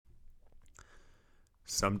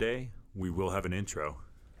someday we will have an intro.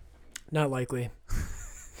 Not likely.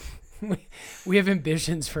 We have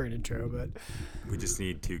ambitions for an intro, but We just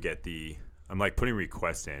need to get I'm like putting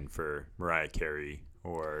requests in for Mariah Carey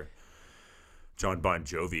or John Bon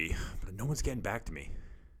Jovi, but no one's getting back to me.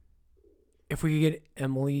 if we could get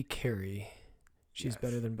Emily Carey, she's Yes.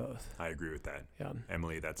 better than both. I agree with that. Yeah.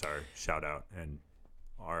 Emily, that's our shout out and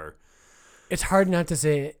our It's hard not to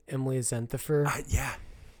say Emily Zenthifer. yeah.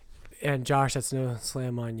 And Josh, that's no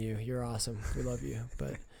slam on you. You're awesome. We love you.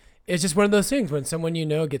 But it's just one of those things when someone you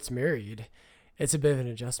know gets married, it's a bit of an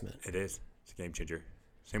adjustment. It is. It's a game changer.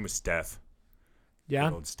 Same with Steph. Yeah.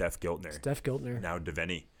 Good old Steph Giltner. Steph Giltner. Now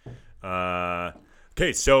Devaney.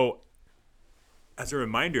 Okay, so as a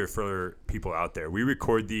reminder for people out there, we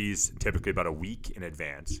record these typically about a week in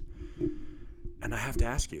advance. And I have to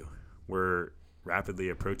ask you, we're rapidly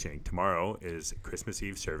approaching. Tomorrow is Christmas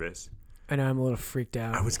Eve service. I know I'm a little freaked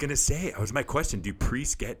out. I was going to say, that was my question. Do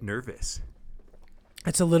priests get nervous?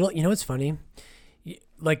 It's a little, you know what's funny?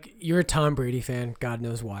 Like, you're a Tom Brady fan. God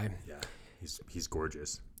knows why. Yeah, he's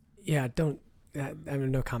gorgeous. Yeah, I have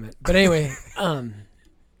no comment. But anyway,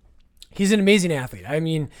 he's an amazing athlete. I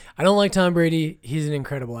mean, I don't like Tom Brady. He's an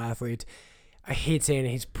incredible athlete. I hate saying it.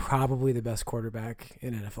 He's probably the best quarterback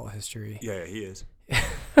in NFL history. Yeah, he is.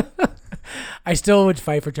 I still would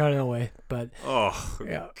fight for John Elway, but Oh,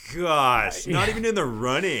 yeah. gosh. Not even in the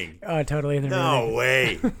running. Totally. No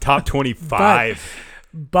way. Top 25.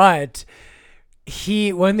 But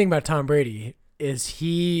one thing about Tom Brady is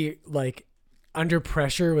he, like, under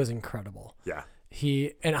pressure was incredible. Yeah.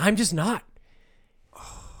 And I'm just not.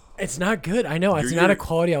 It's not good. I know. It's not a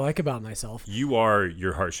quality I like about myself. You are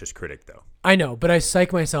your harshest critic, though. I know, but I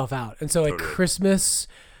psych myself out. And so, like, Totally. Christmas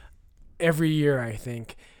every year, I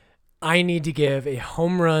think, I need to give a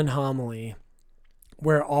home run homily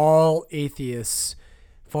where all atheists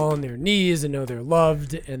fall on their knees and know they're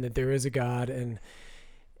loved and that there is a God. And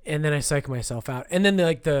then I psych myself out. And then,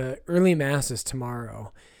 like, the early masses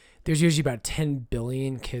tomorrow, there's usually about 10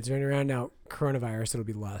 billion kids running around. Now, coronavirus, it'll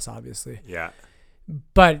be less, obviously. Yeah.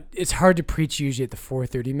 But it's hard to preach usually at the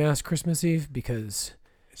 4:30 Mass Christmas Eve because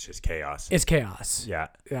It's just chaos. it's chaos. Yeah.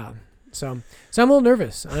 Yeah. So I'm a little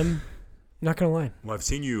nervous. I'm not going to lie. Well, I've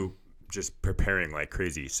seen you just preparing like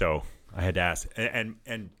crazy, so I had to ask.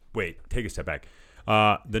 And wait, take a step back.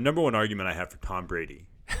 The number one argument I have for Tom Brady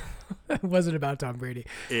It wasn't about Tom Brady.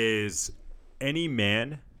 is any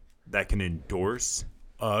man that can endorse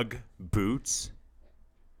UGG boots.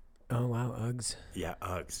 Oh, wow. Uggs. Yeah,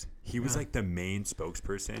 Uggs. He was like the main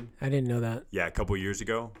spokesperson. I didn't know that. Yeah, a few years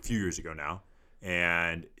ago now.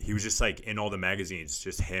 And he was just like in all the magazines,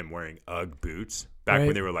 just him wearing UGG boots back when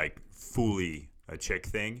Right. they were like fully a chick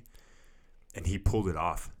thing. And he pulled it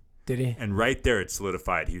off. Did he? And right there, it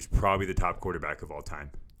solidified. He was probably the top quarterback of all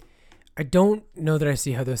time. I don't know that I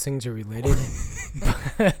see how those things are related,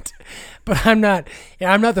 but I'm not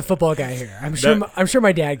the football guy here. I'm sure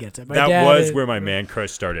my dad gets it. My That dad was where my man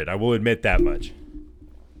crush started. I will admit that much.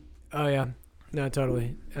 Oh yeah, no,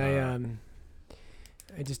 totally.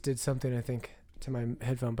 I just did something, I think, to my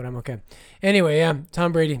headphone, but I'm okay. Anyway, yeah,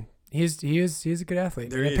 Tom Brady. He's a good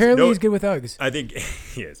athlete. There he is. Apparently, No, he's good with Uggs. I think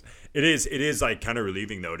he is. It is like kind of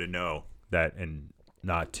relieving though to know that, and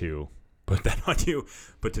not to put that on you,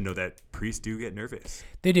 but to know that priests do get nervous.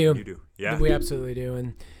 They do. You do. Yeah. We absolutely do,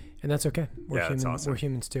 and that's okay. We're Yeah, that's human. awesome. We're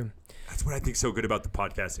humans too. That's what I think so good about the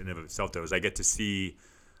podcast in and of itself, though, is I get to see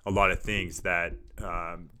a lot of things that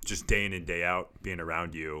just day in and day out being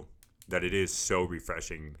around you, that it is so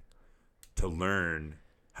refreshing to learn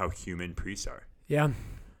how human priests are. Yeah,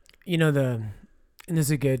 you know and this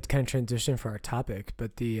is a good kind of transition for our topic,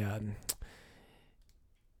 but the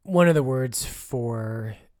one of the words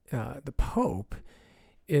for the Pope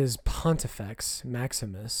is Pontifex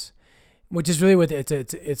Maximus, which is really what it's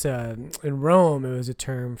in Rome it was a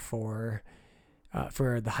term for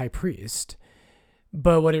the high priest,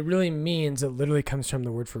 but what it really means, it literally comes from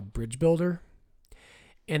the word for bridge builder,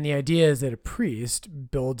 and the idea is that a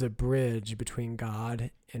priest builds a bridge between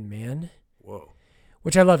God and man. Whoa.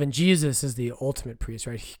 Which I love, and Jesus is the ultimate priest,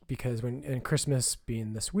 right? Because in Christmas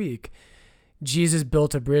being this week, Jesus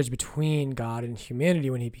built a bridge between God and humanity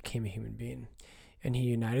when he became a human being, and he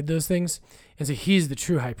united those things. And so he's the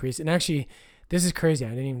true high priest. And actually, this is crazy. I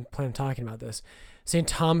didn't even plan on talking about this. St.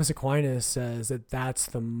 Thomas Aquinas says that that's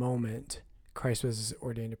the moment Christ was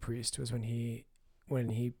ordained a priest, was when he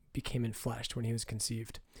became enfleshed, when he was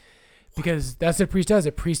conceived. Because that's what a priest does.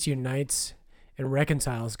 A priest unites and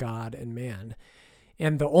reconciles God and man.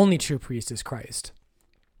 And the only true priest is Christ.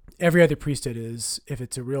 Every other priesthood is, if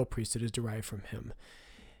it's a real priesthood, is derived from him.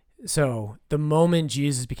 So the moment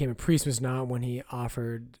Jesus became a priest was not when he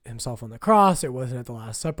offered himself on the cross. It wasn't at the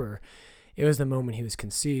Last Supper. It was the moment he was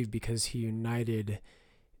conceived, because he united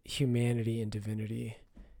humanity and divinity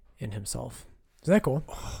in himself. Is that cool?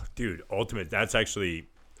 Oh, dude, ultimate. That's actually,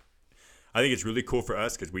 I think it's really cool for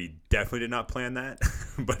us because we definitely did not plan that.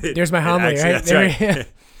 But there's my homily, actually, right? That's right.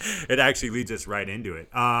 It actually leads us right into it.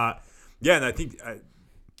 Yeah, and I think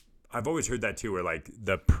I've always heard that too, where like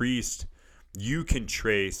the priest, you can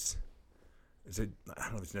trace, I don't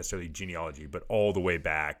know if it's necessarily genealogy, but all the way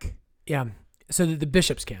back. Yeah. So the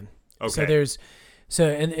bishops can. Okay.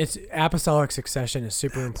 And it's apostolic succession is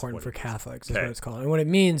super important for Catholics, is what it's called. And what it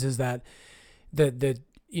means is that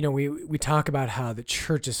we talk about how the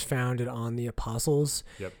church is founded on the apostles.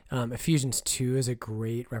 Yep. Ephesians 2 is a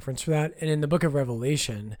great reference for that. And in the book of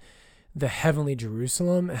Revelation, the heavenly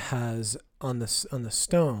Jerusalem has on the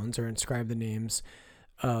stones or inscribed the names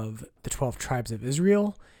of the 12 tribes of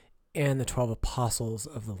Israel and the 12 apostles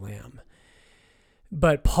of the Lamb.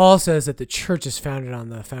 But Paul says that the church is founded on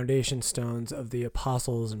the foundation stones of the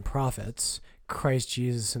apostles and prophets, Christ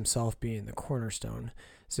Jesus himself being the cornerstone.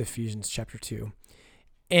 It's Ephesians chapter 2.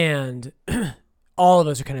 And all of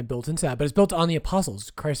us are kind of built into that, but it's built on the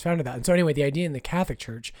apostles. Christ founded that. And so anyway, the idea in the Catholic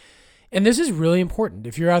Church, and this is really important.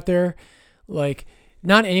 If you're out there, like,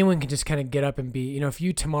 not anyone can just kind of get up and be, if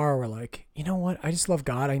you tomorrow were like, you know what, I just love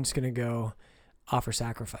God, I'm just going to go offer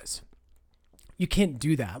sacrifice. You can't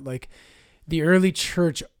do that. Like, the early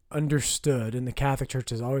church understood, and the Catholic Church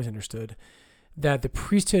has always understood, that the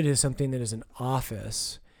priesthood is something that is an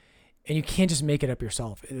office, and you can't just make it up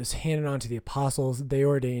yourself. It was handed on to the apostles. They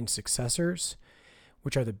ordained successors,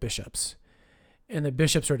 which are the bishops, and the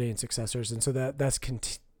bishops ordained successors, and so that's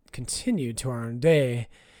continued to our own day.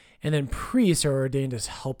 And then priests are ordained as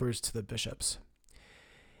helpers to the bishops.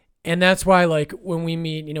 And that's why, like, when we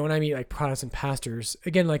meet, when I meet like Protestant pastors,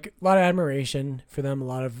 again, like, a lot of admiration for them, a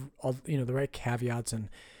lot of, the right caveats, and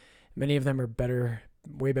many of them are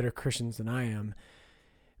way better Christians than I am.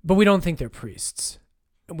 But we don't think they're priests.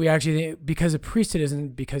 We actually, because a priesthood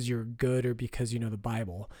isn't because you're good or because you know the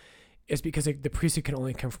Bible. It's because the priesthood can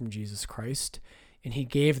only come from Jesus Christ. And he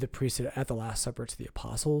gave the priesthood at the Last Supper to the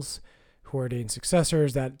apostles, who ordained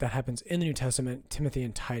successors. That happens in the New Testament. Timothy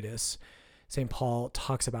and Titus, St. Paul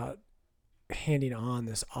talks about handing on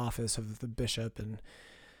this office of the bishop. And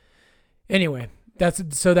anyway, that's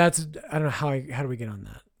I don't know how do we get on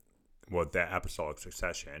that? Well, that apostolic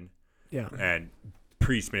succession. Yeah. And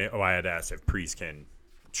priests, I had asked if priests can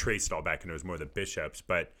trace it all back, and it was more the bishops,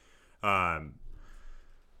 but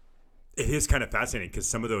it is kind of fascinating because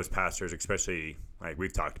some of those pastors, especially like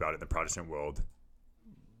we've talked about in the Protestant world,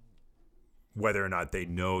 whether or not they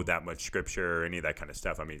know that much scripture or any of that kind of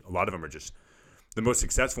stuff. I mean, a lot of them are just the most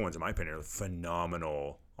successful ones, in my opinion, are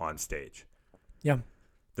phenomenal on stage. Yeah.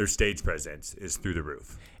 Their stage presence is through the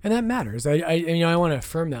roof. And that matters. I want to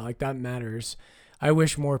affirm that. Like, that matters. I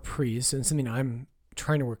wish more priests, and something I'm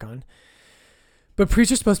trying to work on. But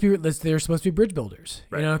priests are supposed to be bridge builders,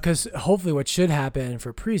 right? Because hopefully what should happen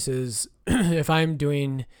for priests is if I'm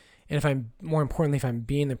being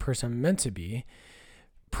the person I'm meant to be,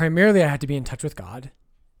 primarily I have to be in touch with God,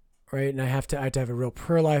 right? And I have to have a real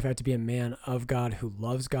prayer life. I have to be a man of God who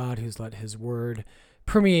loves God, who's let his word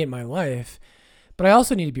permeate my life. But I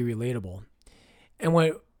also need to be relatable. And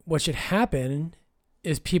what should happen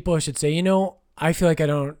is people should say, I feel like I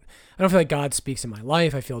don't feel like God speaks in my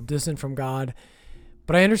life. I feel distant from God.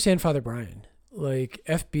 But I understand Father Brian. Like,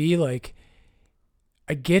 FB, like,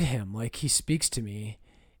 I get him. Like, he speaks to me.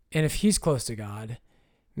 And if he's close to God,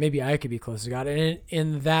 maybe I could be close to God. And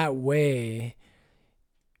in that way,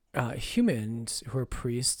 humans who are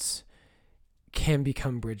priests can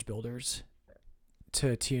become bridge builders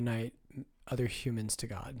to unite other humans to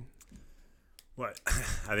God. Well,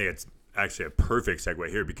 I think it's actually a perfect segue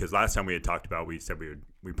here, because last time we had talked about, we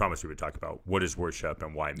promised we would talk about what is worship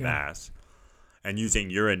and why Mass. And using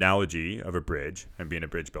your analogy of a bridge and being a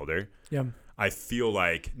bridge builder, I feel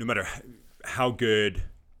like no matter how good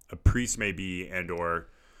a priest may be and or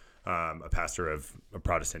a pastor of a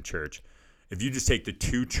Protestant church, if you just take the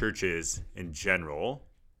two churches in general,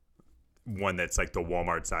 one that's like the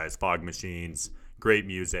Walmart size, fog machines, great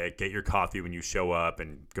music, get your coffee when you show up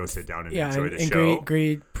and go sit down and enjoy the show.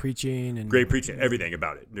 Great preaching. Everything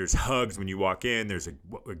about it. There's hugs when you walk in. There's a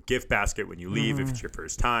gift basket when you leave if it's your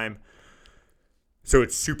first time. So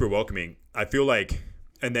it's super welcoming. I feel like,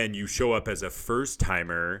 and then you show up as a first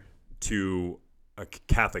timer to a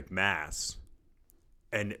Catholic Mass.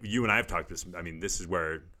 And you and I have talked this. I mean, this is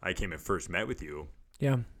where I came and first met with you.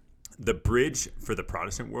 Yeah. The bridge for the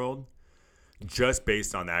Protestant world, just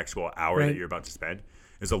based on the actual hour that you're about to spend,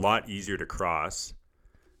 is a lot easier to cross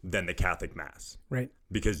than the Catholic Mass. Right.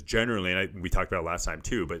 Because generally, and we talked about it last time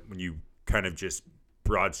too, but when you kind of just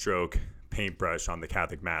broad stroke paintbrush on the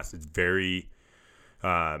Catholic Mass, it's very,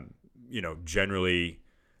 generally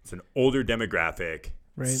it's an older demographic,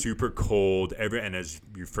 Right. super cold. And as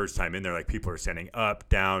your first time in there, like people are standing up,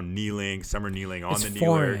 down, kneeling. Some are kneeling on It's the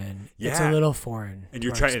kneeler. foreign. Yeah. It's a little foreign. And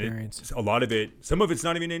you're to our trying experience. a lot of it, some of it's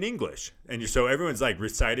not even in English. And so everyone's like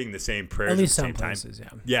reciting the same prayers At least at the some same places,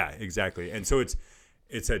 time. yeah. Yeah, exactly. And so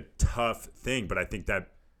it's a tough thing, but I think that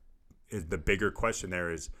is the bigger question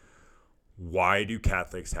there is, why do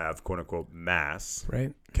Catholics have quote unquote mass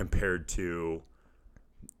Right. compared to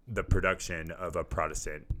the production of a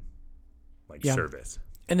Protestant service?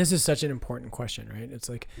 And this is such an important question, right? It's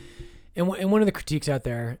like, and one of the critiques out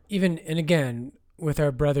there, even, and again, with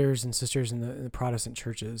our brothers and sisters in the Protestant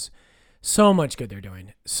churches, so much good they're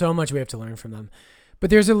doing, so much we have to learn from them. But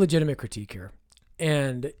there's a legitimate critique here.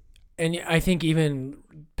 And I think even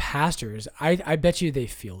pastors, I bet you they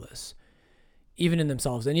feel this, even in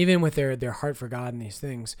themselves, and even with their heart for God and these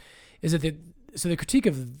things, is that the critique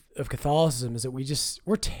of Catholicism is that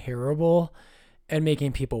we're terrible at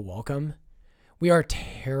making people welcome. We are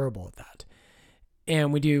terrible at that.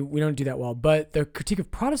 And we don't do that well. But the critique of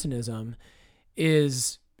Protestantism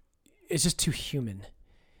is just too human.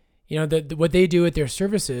 What they do at their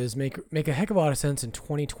services make a heck of a lot of sense in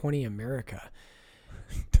 2020 America.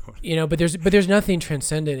 But there's nothing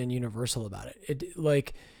transcendent and universal about it. It,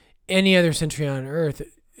 like any other century on earth,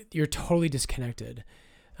 you're totally disconnected.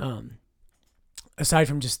 Aside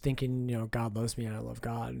from just thinking, God loves me and I love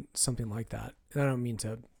God, something like that. And I don't mean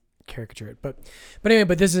to caricature it, but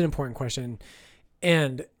anyway, this is an important question.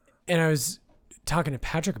 And I was talking to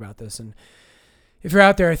Patrick about this, and if you're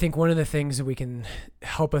out there, I think one of the things that we can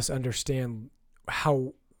help us understand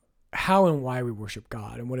how and why we worship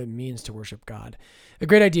God and what it means to worship God. A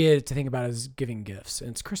great idea to think about is giving gifts,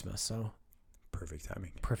 and it's Christmas, so Perfect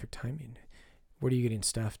timing. What are you getting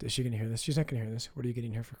stuffed? Is she going to hear this? She's not going to hear this. What are you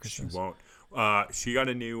getting her for Christmas? She won't. She got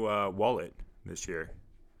a new wallet this year.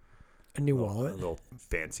 A new wallet? A little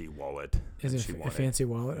fancy wallet. Is it a fancy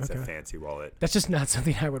wallet? It's okay. a fancy wallet. That's just not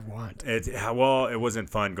something I would want. It wasn't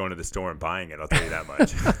fun going to the store and buying it. I'll tell you that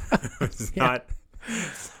much. It's not.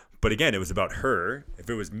 But again, it was about her. If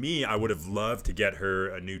it was me, I would have loved to get her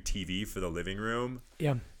a new TV for the living room.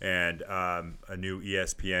 Yeah. And a new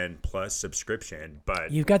ESPN Plus subscription.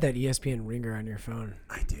 But you've got that ESPN ringer on your phone.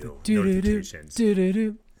 I do. Notifications.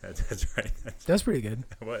 That's right. That's pretty good.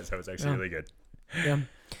 That was actually really good.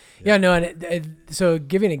 Yeah, no, and so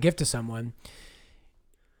giving a gift to someone,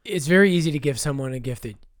 it's very easy to give someone a gift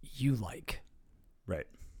that you like. Right.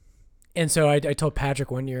 And so I told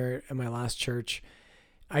Patrick one year at my last church,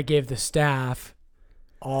 I gave the staff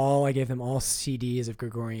all CDs of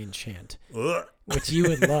Gregorian chant, which you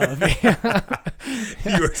would love.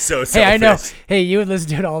 You are so selfish. Hey, I know. Hey, you would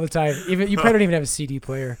listen to it all the time. Even you probably don't even have a CD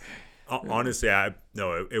player. Honestly,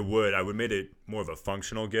 it would. I would make it more of a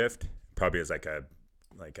functional gift, probably as like a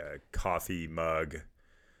coffee mug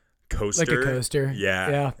coaster. Like a coaster.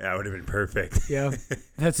 Yeah. That would have been perfect. Yeah.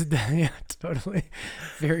 That's totally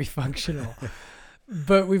very functional.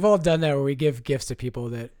 But we've all done that where we give gifts to people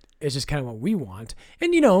that is just kind of what we want.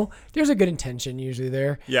 And there's a good intention usually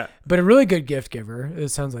there. Yeah. But a really good gift giver, it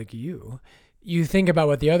sounds like you think about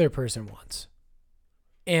what the other person wants.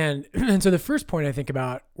 And so the first point I think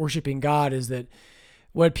about worshiping God is that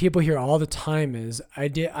what people hear all the time is,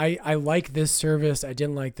 I like this service. I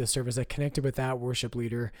didn't like this service. I connected with that worship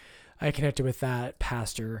leader. I connected with that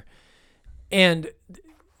pastor. And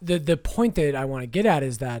the point that I want to get at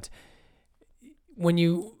is that when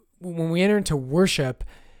we enter into worship,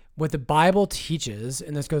 what the Bible teaches,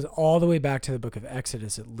 and this goes all the way back to the book of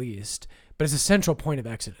Exodus at least, but it's a central point of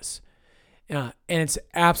Exodus, and it's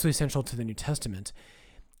absolutely central to the New Testament,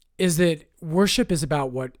 is that worship is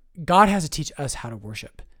about what God has to teach us how to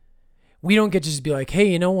worship. We don't get to just be like,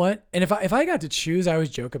 hey, you know what? And if I got to choose, I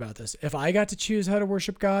always joke about this. If I got to choose how to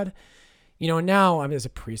worship God, now I'm as a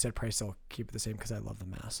priest, I'd probably still keep it the same because I love the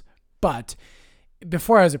Mass. But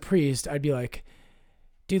before I was a priest, I'd be like,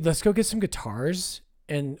 dude, let's go get some guitars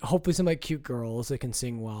and hopefully some like cute girls that can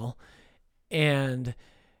sing well and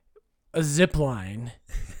a zip line,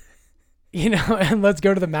 and let's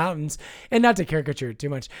go to the mountains, and not to caricature it too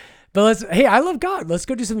much, but hey, I love God. Let's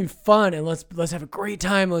go do something fun and let's have a great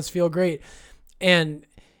time. Let's feel great. And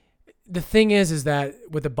the thing is that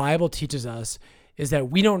what the Bible teaches us is that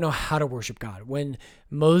we don't know how to worship God. When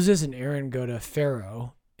Moses and Aaron go to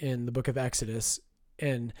Pharaoh in the book of Exodus,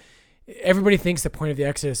 and everybody thinks the point of the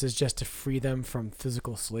Exodus is just to free them from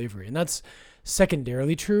physical slavery. And that's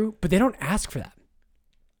secondarily true, but they don't ask for that.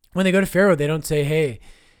 When they go to Pharaoh, they don't say, hey,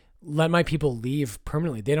 let my people leave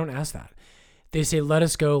permanently. They don't ask that. They say, let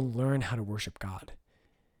us go learn how to worship God.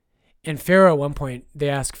 And Pharaoh, at one point, they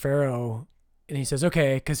ask Pharaoh, and he says,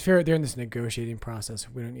 okay, because Pharaoh, they're in this negotiating process.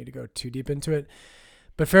 We don't need to go too deep into it.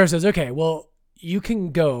 But Pharaoh says, okay, well, you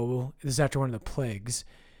can go, this is after one of the plagues,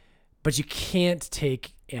 but you can't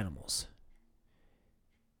take animals.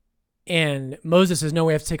 And Moses says, no,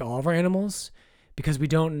 we have to take all of our animals because we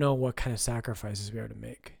don't know what kind of sacrifices we are to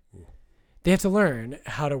make. Ooh. They have to learn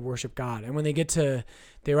how to worship God. And when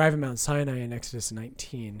they arrive at Mount Sinai in Exodus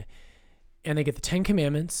 19, and they get the 10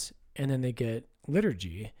 Commandments, and then they get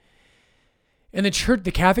liturgy. And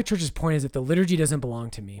the Catholic Church's point is that the liturgy doesn't belong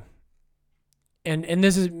to me. And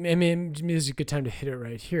this is, I mean, this is a good time to hit it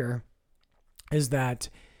right here, is that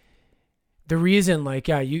the reason, like,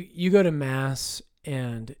 yeah, you go to Mass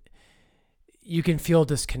and you can feel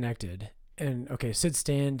disconnected. And, okay, sit,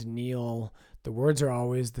 stand, kneel. The words are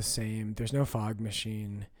always the same. There's no fog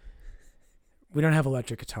machine. We don't have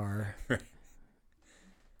electric guitar.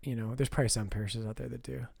 You know, there's probably some parishes out there that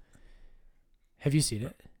do. Have you seen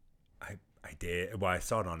it? I did. Well, I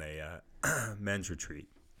saw it on a men's retreat.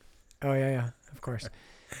 Oh, yeah, of course.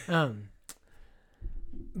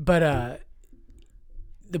 But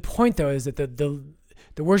the point, though, is that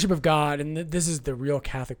the worship of God, and this is the real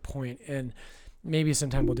Catholic point, and maybe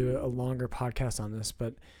sometime we'll do a longer podcast on this,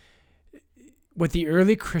 but what the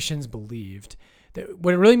early Christians believed, that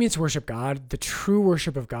what it really means to worship God, the true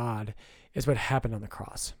worship of God, is what happened on the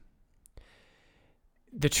cross.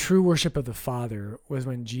 The true worship of the Father was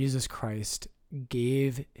when Jesus Christ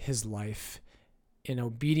gave his life in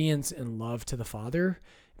obedience and love to the Father,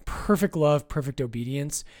 perfect love, perfect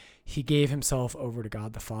obedience. He gave himself over to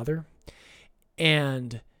God the Father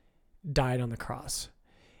and died on the cross.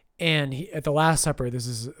 And at the Last Supper, this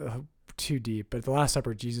is too deep, but at the Last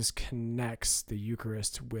Supper, Jesus connects the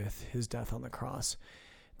Eucharist with his death on the cross.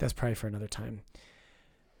 That's probably for another time.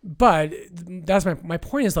 But that's my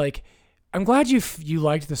point is, like, I'm glad you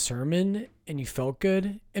liked the sermon and you felt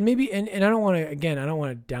good. And maybe, and I don't want to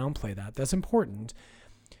downplay that. That's important.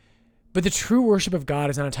 But the true worship of God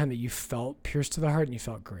is not a time that you felt pierced to the heart and you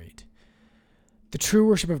felt great. The true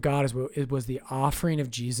worship of God was the offering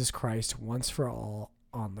of Jesus Christ once for all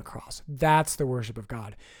on the cross. That's the worship of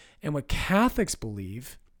God. And what Catholics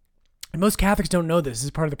believe, and most Catholics don't know this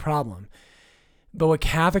is part of the problem, but what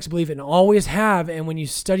Catholics believe and always have, and when you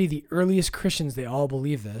study the earliest Christians, they all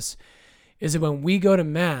believe this, is that when we go to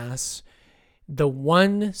Mass, the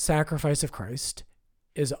one sacrifice of Christ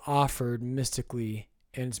is offered mystically,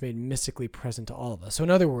 and it's made mystically present to all of us. So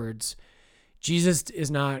in other words, Jesus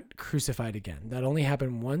is not crucified again. That only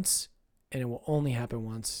happened once, and it will only happen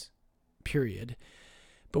once, period.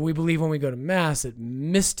 But we believe when we go to Mass that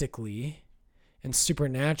mystically and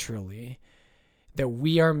supernaturally that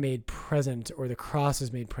we are made present, or the cross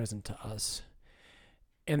is made present to us.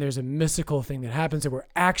 And there's a mystical thing that happens that we're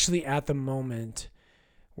actually at the moment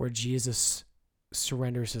where Jesus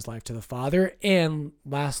surrenders his life to the Father. And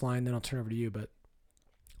last line, then I'll turn over to you. But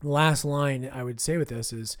the last line I would say with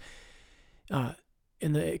this is,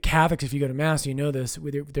 in the Catholics, if you go to Mass, you know this,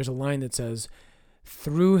 there's a line that says,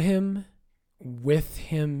 through him, with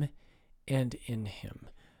him, and in him.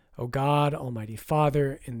 O God, Almighty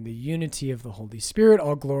Father, in the unity of the Holy Spirit,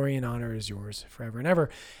 all glory and honor is yours forever and ever.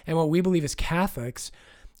 And what we believe as Catholics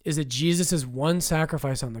is that Jesus' one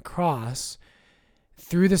sacrifice on the cross,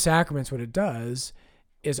 through the sacraments, what it does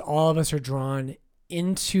is all of us are drawn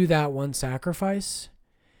into that one sacrifice,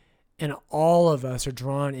 and all of us are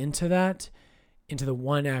drawn into the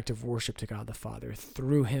one act of worship to God the Father,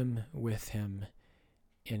 through him, with him,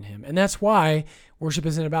 in him. And that's why worship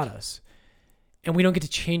isn't about us. And we don't get to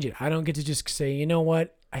change it. I don't get to just say, you know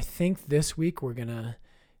what? I think this week we're going to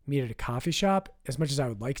meet at a coffee shop, as much as I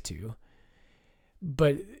would like to.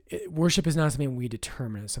 But worship is not something we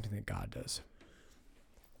determine. It's something that God does.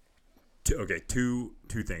 Okay, two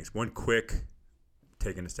things. One quick,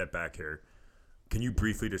 taking a step back here. Can you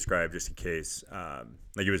briefly describe, just in case,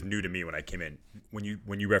 like it was new to me when I came in, when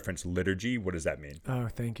you reference liturgy, what does that mean? Oh,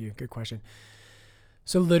 thank you. Good question.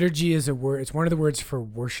 So liturgy is a word. It's one of the words for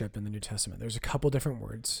worship in the New Testament. There's a couple different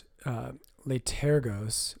words.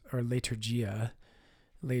 Liturgos or liturgia.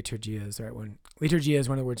 Liturgia is the right one. Liturgia is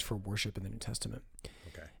one of the words for worship in the New Testament.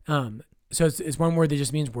 Okay. So it's one word that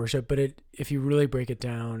just means worship, but if you really break it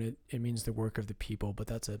down, it means the work of the people, but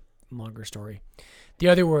that's a longer story. The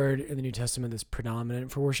other word in the New Testament that's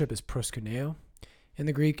predominant for worship is proskuneo in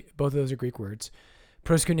the Greek. Both of those are Greek words.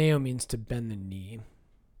 Proskuneo means to bend the knee.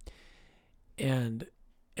 And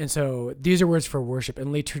so these are words for worship,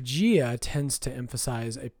 and liturgia tends to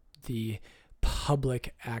emphasize the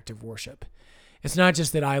public act of worship. It's not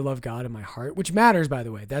just that I love God in my heart, which matters, by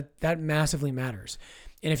the way. That massively matters.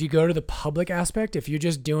 And if you go to the public aspect, if you're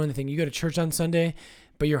just doing the thing, you go to church on Sunday,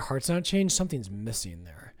 but your heart's not changed, something's missing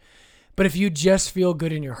there. But if you just feel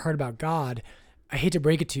good in your heart about God, I hate to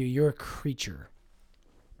break it to you, you're a creature.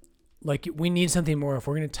 Like, we need something more. If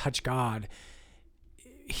we're going to touch God,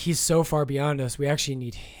 he's so far beyond us. We actually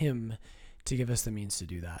need him to give us the means to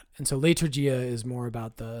do that. And so liturgia is more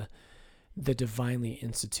about the divinely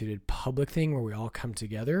instituted public thing where we all come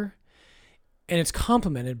together. And it's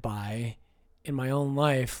complemented by, in my own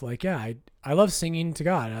life, like, yeah, I love singing to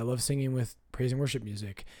God. I love singing with praise and worship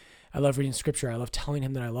music. I love reading scripture. I love telling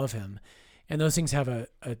him that I love him. And those things have a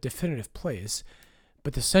definitive place.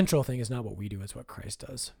 But the central thing is not what we do, it's what Christ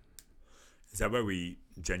does. Is that why we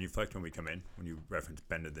genuflect when we come in? When you reference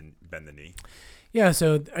bend the knee? Yeah,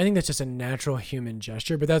 so I think that's just a natural human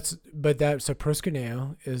gesture. So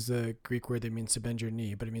proskuneo is the Greek word that means to bend your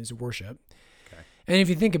knee, but it means to worship. Okay. And if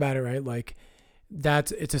you think about it, right, like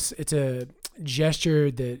it's a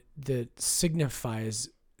gesture that signifies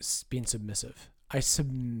being submissive. I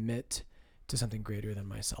submit to something greater than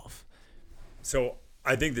myself. So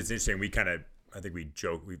I think that's interesting. We've kind of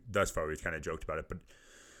joked about it, but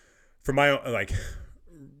for my own, like,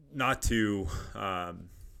 not to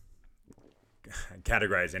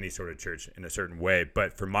categorize any sort of church in a certain way,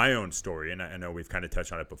 but for my own story, and I know we've kind of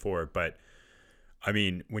touched on it before, but I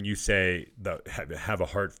mean, when you say have a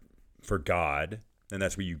heart for God, and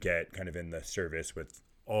that's what you get kind of in the service with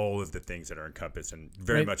all of the things that are encompassed and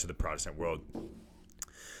very much of the Protestant world,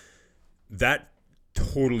 that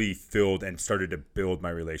totally filled and started to build my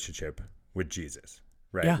relationship with Jesus.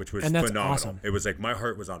 Right. Yeah, which was and that's phenomenal. Awesome. It was like my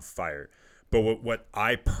heart was on fire. But what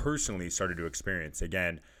I personally started to experience,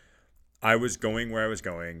 again, I was going where I was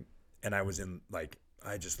going, and I was in, like,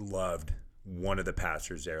 I just loved one of the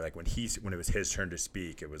pastors there. Like when it was his turn to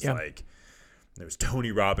speak, it was like there was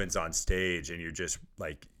Tony Robbins on stage, and you're just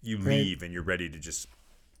like, you leave and you're ready to just,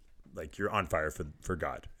 like, you're on fire for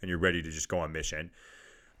God, and you're ready to just go on mission.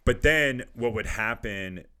 But then what would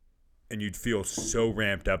happen, and you'd feel so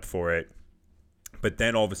ramped up for it, but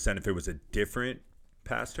then all of a sudden, if it was a different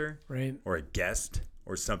pastor or a guest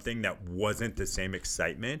or something that wasn't the same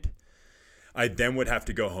excitement, I then would have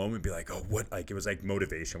to go home and be like, oh, what? Like, it was like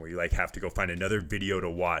motivation where you like have to go find another video to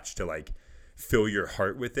watch to like fill your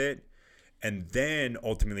heart with it. And then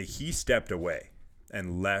ultimately he stepped away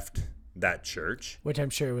and left that church. Which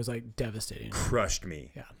I'm sure was like devastating. Crushed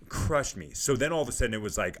me. Yeah. Crushed me. So then all of a sudden it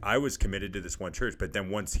was like I was committed to this one church. But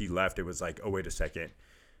then once he left, it was like, oh, wait a second.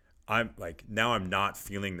 I'm like, now I'm not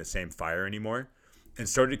feeling the same fire anymore, and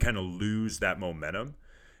started to kind of lose that momentum.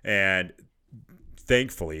 And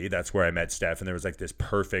thankfully, that's where I met Steph, and there was like this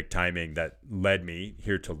perfect timing that led me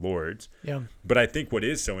here to Lourdes. Yeah. But I think what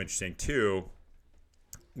is so interesting too,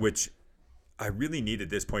 which I really needed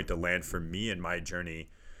this point to land for me in my journey,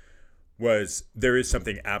 was there is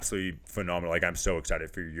something absolutely phenomenal. Like, I'm so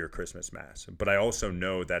excited for your Christmas Mass, but I also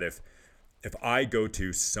know that if I go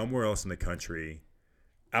to somewhere else in the country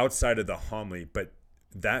outside of the homily, but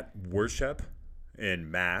that worship in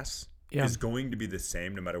Mass is going to be the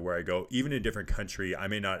same no matter where I go. Even in a different country, I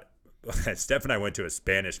may not. Steph and I went to a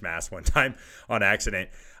Spanish Mass one time on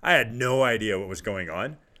accident. I had no idea what was going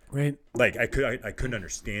on. Right. Like, I couldn't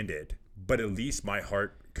understand it, but at least my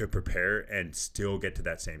heart could prepare and still get to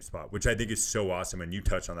that same spot, which I think is so awesome. And you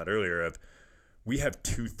touched on that earlier of we have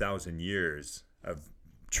 2,000 years of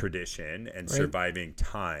tradition and surviving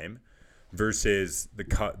time versus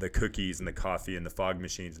the cookies and the coffee and the fog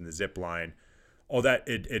machines and the zip line. All that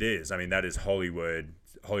it is. I mean, that is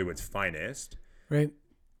Hollywood's finest. Right.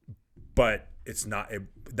 But it's not.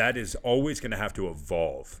 That is always going to have to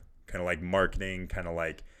evolve. Kind of like marketing, kind of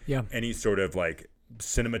like any sort of like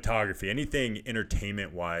cinematography, anything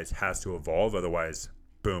entertainment wise has to evolve. Otherwise,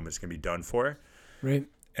 boom, it's going to be done for. Right.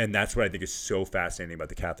 And that's what I think is so fascinating about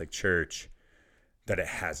the Catholic Church, that it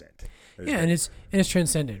hasn't. And it's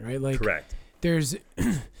transcendent, right? Like, correct. There's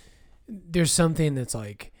something that's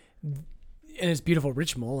like, and it's beautiful.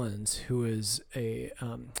 Rich Mullins, who is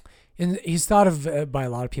and he's thought of by a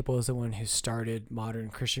lot of people as the one who started modern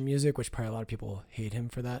Christian music, which probably a lot of people hate him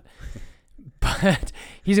for that. But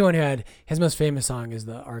he's the one who had his most famous song is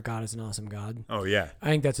Our God is an Awesome God. Oh yeah. I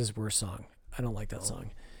think that's his worst song. I don't like that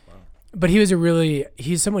song. Wow. But he's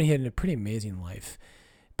someone who had a pretty amazing life.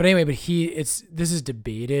 But anyway, this is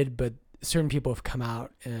debated, but certain people have come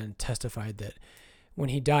out and testified that when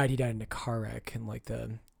he died in a car wreck in like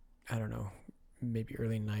I don't know, maybe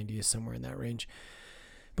early 90s, somewhere in that range.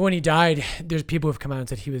 But when he died, there's people who have come out and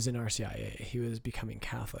said he was in RCIA. He was becoming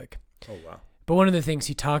Catholic. Oh, wow. But one of the things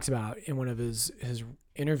he talks about in one of his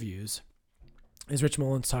interviews is Rich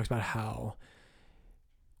Mullins talks about how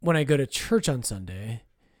when I go to church on Sunday,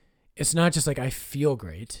 it's not just like I feel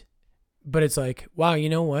great, but it's like, wow, you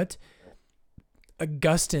know what?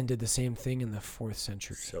 Augustine did the same thing in the 4th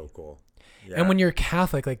century. So cool. Yeah. And when you're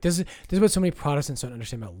Catholic, like this is what so many Protestants don't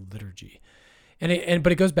understand about liturgy.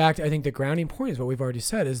 But it goes back to, I think the grounding point is what we've already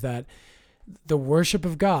said, is that the worship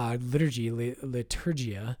of God, liturgy,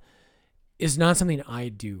 liturgia, is not something I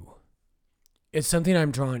do. It's something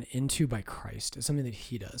I'm drawn into by Christ. It's something that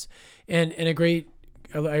he does. And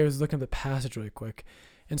I was looking at the passage really quick.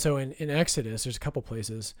 And so in Exodus, there's a couple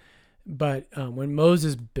places, but when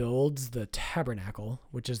Moses builds the tabernacle,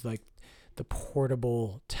 which is like the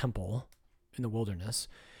portable temple in the wilderness,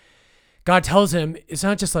 God tells him, it's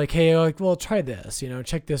not just like, hey, like, well, try this,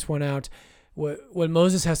 check this one out. What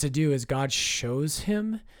Moses has to do is God shows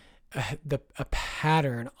him a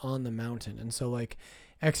pattern on the mountain. And so like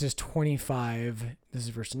Exodus 25, this is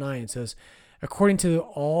verse 9, it says, according to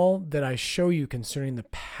all that I show you concerning the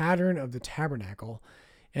pattern of the tabernacle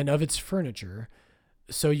and of its furniture,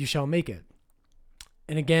 so you shall make it.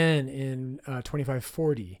 And again in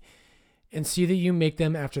 25:40, and see that you make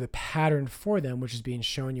them after the pattern for them, which is being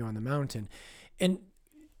shown you on the mountain. And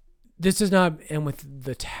this does not end with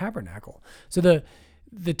the tabernacle. So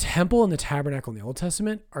the temple and the tabernacle in the Old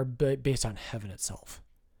Testament are based on heaven itself.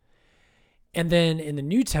 And then in the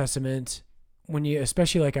New Testament, when you,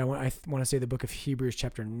 especially like I want to say the book of Hebrews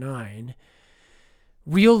chapter 9,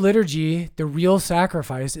 real liturgy, the real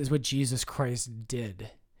sacrifice is what Jesus Christ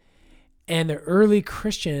did. And the early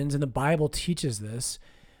Christians, and the Bible teaches this,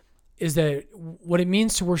 is that what it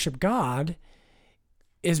means to worship God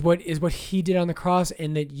is what he did on the cross,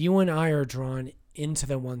 and that you and I are drawn into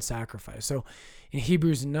the one sacrifice. So in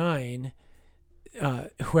Hebrews 9,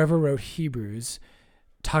 whoever wrote Hebrews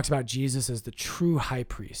talks about Jesus as the true high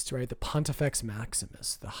priest, right? The Pontifex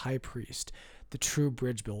Maximus, the high priest, the true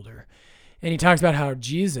bridge builder. And he talks about how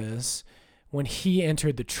Jesus, when he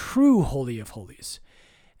entered the true Holy of Holies,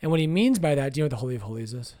 and what he means by that, do you know what the Holy of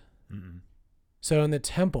Holies is? Mm-mm. So in the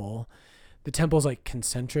temple is like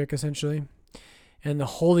concentric essentially. And the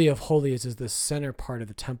Holy of Holies is the center part of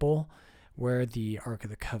the temple where the Ark of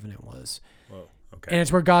the Covenant was. Whoa, okay. And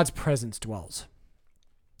it's where God's presence dwells.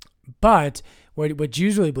 But what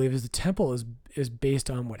Jews really believe is the temple is based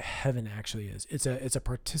on what heaven actually is. It's a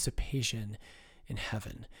participation in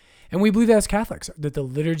heaven. And we believe that as Catholics, that the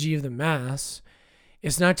liturgy of the Mass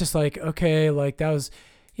is not just like, okay, like that was,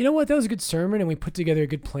 you know what, that was a good sermon and we put together a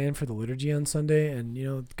good plan for the liturgy on Sunday and,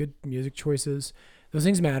 good music choices. Those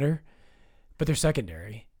things matter, but they're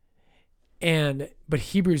secondary. But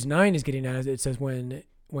Hebrews 9 is getting at it. It says when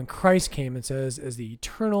Christ came, it says as the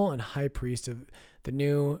eternal and high priest of the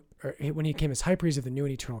new, or when he came as high priest of the new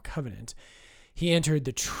and eternal covenant, he entered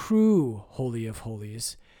the true Holy of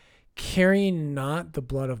Holies, carrying not the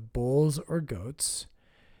blood of bulls or goats,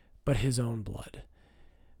 but his own blood,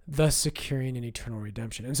 thus securing an eternal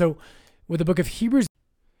redemption. And so what the book of Hebrews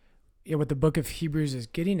is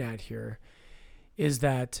getting at here is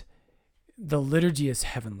that the liturgy is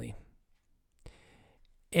heavenly.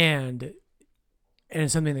 And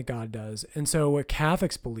it's something that God does. And so what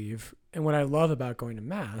Catholics believe, and what I love about going to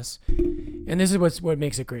Mass, and this is what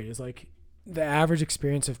makes it great, is like the average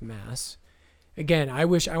experience of Mass. Again, I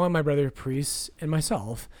want my brother priests and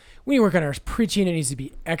myself, we need to work on our preaching. It needs to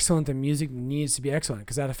be excellent. The music needs to be excellent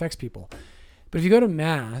because that affects people. But if you go to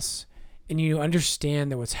Mass and you understand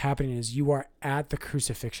that what's happening is you are at the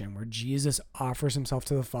crucifixion where Jesus offers himself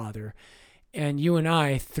to the Father, and you and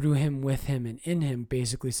I, through him, with him, and in him,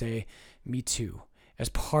 basically say, me too. As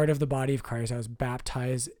part of the body of Christ, I was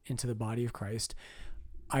baptized into the body of Christ.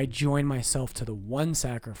 I join myself to the one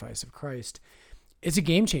sacrifice of Christ. It's a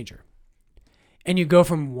game changer. And you go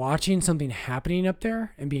from watching something happening up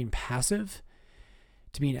there and being passive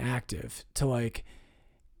to being active, to like,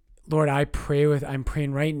 Lord, I'm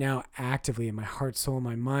praying right now actively in my heart, soul, and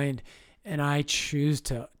my mind, and I choose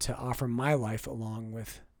to offer my life along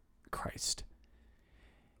with Christ.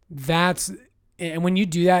 And when you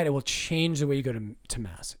do that, it will change the way you go to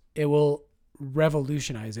Mass. It will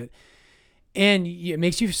revolutionize it. And it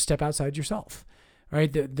makes you step outside yourself,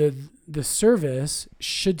 right? The service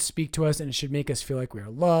should speak to us, and it should make us feel like we are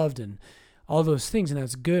loved and all those things. And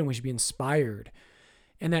that's good. And we should be inspired,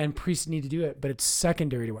 and priests need to do it, but it's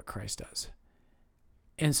secondary to what Christ does.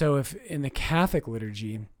 And so if in the Catholic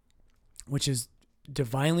liturgy, which is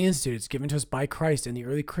divinely instituted, it's given to us by Christ, and the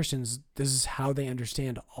early Christians, this is how they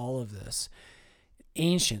understand all of this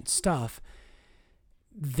ancient stuff.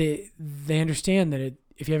 They understand that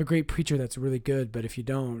if you have a great preacher, that's really good, but if you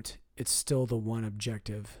don't, it's still the one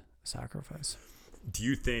objective sacrifice. Do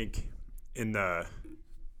you think when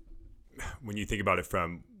you think about it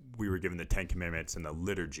from we were given the 10 Commandments and the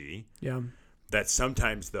liturgy. Yeah. That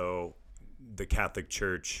sometimes, though, the Catholic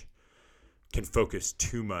Church can focus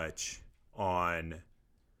too much on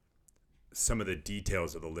some of the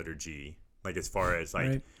details of the liturgy, like as far as like,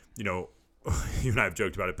 Right. you know, you and I have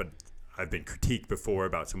joked about it, but I've been critiqued before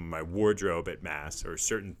about some of my wardrobe at Mass or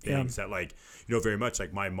certain things that, like, you know, very much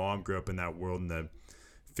like my mom grew up in that world in the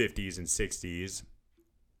 50s and 60s.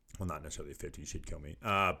 Well, not necessarily the 50s, she'd kill me.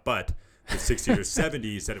 But the 60s or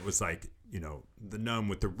 70s, that it was like, you know, the nun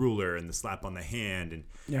with the ruler and the slap on the hand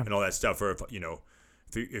and all that stuff. Or if, you know,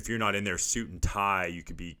 if you're not in their suit and tie, you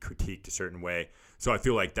could be critiqued a certain way. So I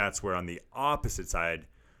feel like that's where on the opposite side,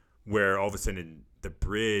 where all of a sudden the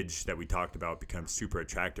bridge that we talked about becomes super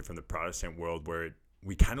attractive from the Protestant world, where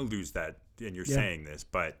we kind of lose that. And you're saying this,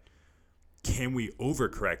 but can we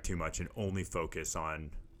overcorrect too much and only focus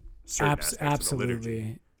on certain aspects of the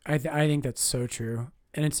liturgy? I think that's so true.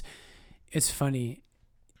 And it's funny.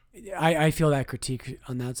 I feel that critique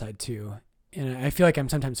on that side too. And I feel like I'm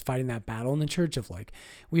sometimes fighting that battle in the church of, like,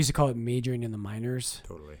 we used to call it majoring in the minors.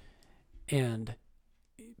 Totally. And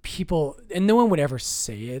people, and no one would ever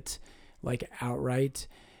say it like outright,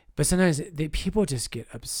 but sometimes people just get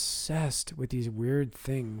obsessed with these weird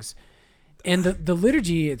things. And the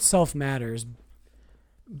liturgy itself matters,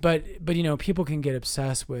 but you know, people can get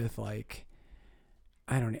obsessed with, like,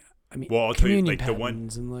 I mean, well, I'll tell you, communion like, the one,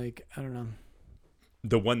 patterns and, like, I don't know.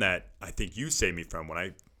 the one that I think you saved me from when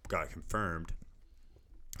I got confirmed,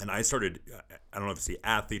 and I started, I don't know if it's the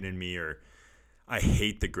athlete in me or I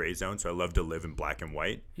hate the gray zone, so I love to live in black and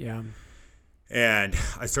white. Yeah. And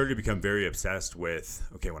I started to become very obsessed with,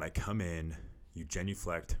 okay, when I come in, you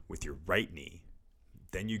genuflect with your right knee.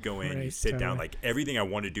 Then you go in, you sit down. Like, everything I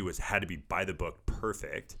wanted to do had to be by the book,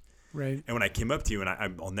 perfect. Right. And when I came up to you, and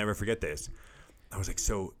I'll never forget this, I was like,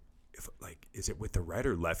 so, if, like, is it with the right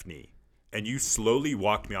or left knee? And you slowly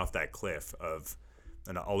walked me off that cliff of,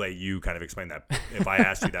 and I'll let you kind of explain that if I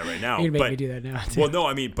asked you that right now. You'd make me do that now, too. Well, no,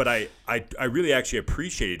 I mean, but I really actually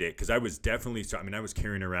appreciated it, because I was definitely, I was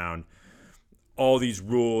carrying around all these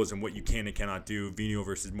rules and what you can and cannot do, venial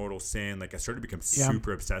versus mortal sin. Like, I started to become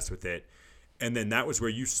super obsessed with it. And then that was where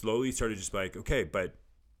you slowly started just like, okay, but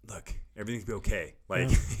look, everything's be okay.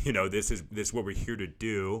 Like, you know, this is what we're here to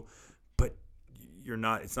do, but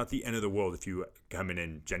it's not the end of the world if you come in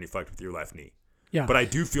and genuflect with your left knee. Yeah. But I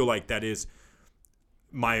do feel like that is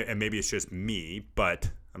and maybe it's just me, but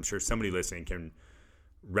I'm sure somebody listening can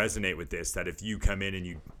resonate with this, that if you come in and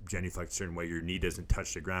you genuflect a certain way, your knee doesn't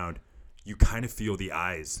touch the ground, you kind of feel the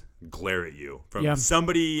eyes glare at you from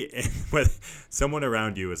somebody, with someone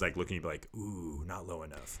around you is like looking at you like, ooh, not low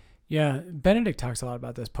enough. Yeah. Benedict talks a lot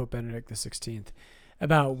about this, Pope Benedict the 16th,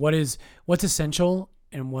 about what's essential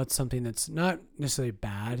and what's something that's not necessarily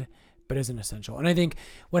bad, but isn't essential. And I think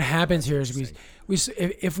what happens here is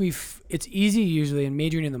it's easy usually in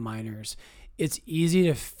majoring in the minors, it's easy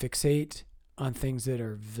to fixate on things that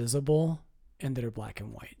are visible and that are black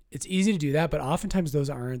and white. It's easy to do that, but oftentimes those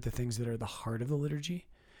aren't the things that are the heart of the liturgy.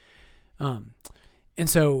 And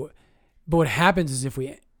so, but what happens is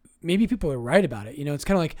maybe people are right about it. You know, it's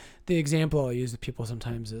kind of like the example I'll use with people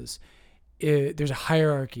sometimes is there's a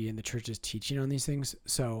hierarchy in the church's teaching on these things.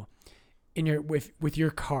 So with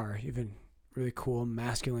your car, you have a really cool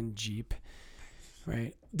masculine Jeep,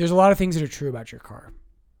 right? There's a lot of things that are true about your car.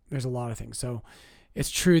 There's a lot of things. So it's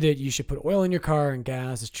true that you should put oil in your car and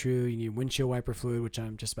gas. It's true you need windshield wiper fluid, which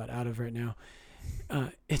I'm just about out of right now.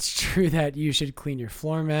 It's true that you should clean your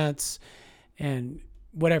floor mats and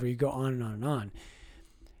whatever. You go on and on and on.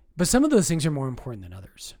 But some of those things are more important than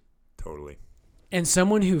others. Totally. And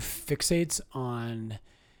someone who fixates on,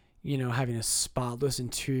 you know, having a spotless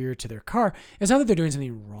interior to their car, it's not that they're doing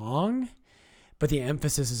something wrong, but the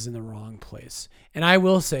emphasis is in the wrong place. And I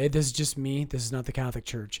will say, this is just me. This is not the Catholic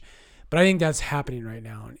Church. But I think that's happening right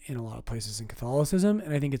now in a lot of places in Catholicism.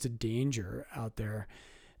 And I think it's a danger out there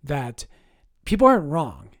that people aren't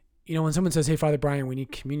wrong. You know, when someone says, hey, Father Brian, we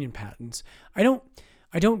need communion patents, I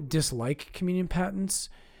don't dislike communion patents,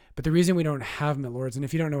 but the reason we don't have them at Lourdes, and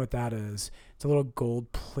if you don't know what that is, it's a little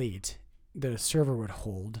gold plate that a server would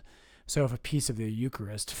hold. So if a piece of the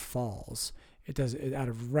Eucharist falls, out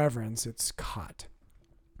of reverence, it's caught.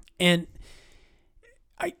 And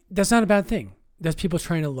that's not a bad thing. That's people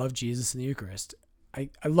trying to love Jesus in the Eucharist. I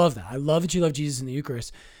love that. I love that you love Jesus in the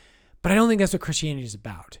Eucharist, but I don't think that's what Christianity is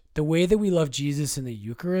about. The way that we love Jesus in the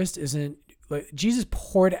Eucharist isn't like Jesus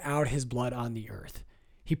poured out his blood on the earth.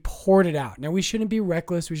 He poured it out. Now, we shouldn't be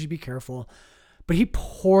reckless. We should be careful, but he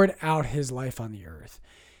poured out his life on the earth.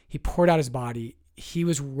 He poured out his body. He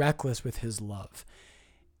was reckless with his love.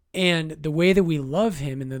 And the way that we love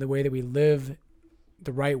him and the way that we live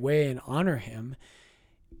the right way and honor him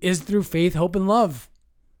is through faith, hope, and love.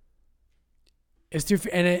 It's through,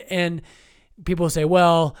 and people say,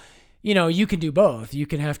 well, you can do both. You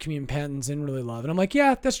can have communion patents and really love. And I'm like,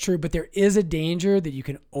 yeah, that's true. But there is a danger that you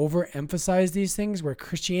can overemphasize these things where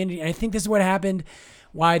Christianity, and I think this is what happened,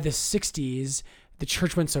 why the 60s, the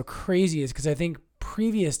church went so crazy, is because I think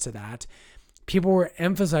previous to that, people were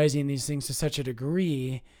emphasizing these things to such a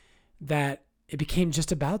degree that it became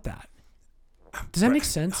just about that. Does that make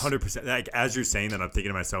sense? 100%. Like, as you're saying that, I'm thinking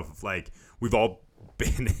to myself, of like, we've all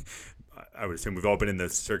been, I would assume we've all been in the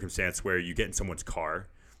circumstance where you get in someone's car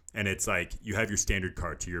and it's like, you have your standard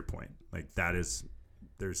car, to your point. Like, there's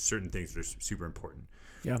certain things that are super important.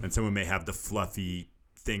 Yeah. And someone may have the fluffy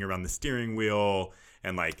thing around the steering wheel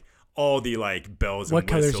and like all the like bells What and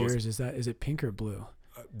color whistles. is yours? Is that, is it pink or blue?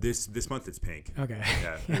 This month it's pink. Okay.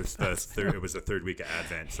 Yeah, it was the third week of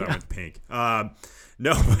Advent, so I went pink.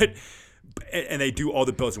 No, but and they do all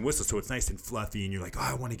the bells and whistles, so it's nice and fluffy, and you're like, oh,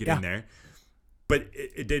 I want to get in there. But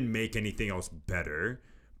it didn't make anything else better.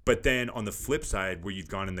 But then on the flip side, where you've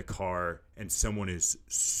gone in the car and someone is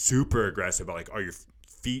super aggressive about like, are your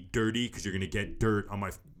feet dirty because you're gonna get dirt on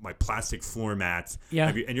my plastic floor mats? Yeah.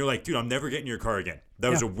 And you're like, dude, I'm never getting in your car again. That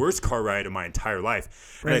was the worst car ride of my entire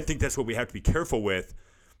life. Right. And I think that's what we have to be careful with.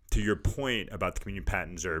 To your point about the communion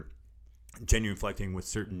patents or genuflecting with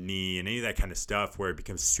certain knee and any of that kind of stuff, where it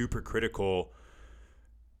becomes super critical.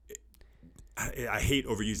 I hate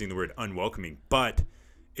overusing the word unwelcoming, but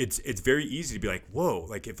it's very easy to be like, whoa,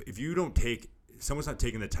 like if you don't someone's not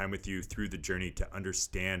taking the time with you through the journey to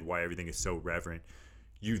understand why everything is so reverent,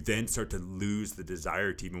 you then start to lose the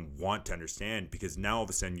desire to even want to understand, because now all of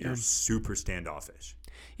a sudden you're super standoffish.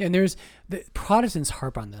 Yeah, and there's the Protestants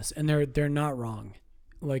harp on this, and they're not wrong.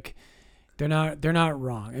 Like, they're not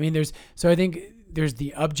wrong. I mean, I think there's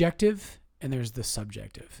the objective and there's the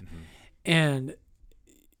subjective. Mm-hmm. And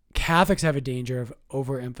Catholics have a danger of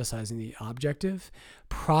overemphasizing the objective.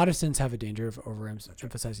 Protestants have a danger of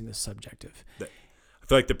overemphasizing the subjective. I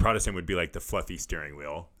feel like the Protestant would be like the fluffy steering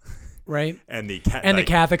wheel. Right. And the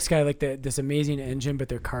Catholics got like this amazing engine, but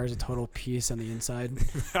their car is a total piece on the inside.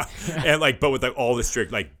 And like, but with like all the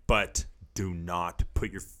strict, like, but do not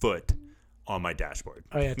put your foot on my dashboard.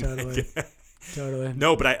 Oh yeah, totally. Totally.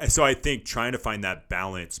 No, but I think trying to find that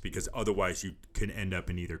balance, because otherwise you can end up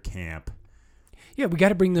in either camp. Yeah, we got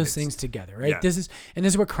to bring those things together, right? Yeah. This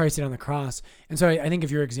is what Christ did on the cross. And so I think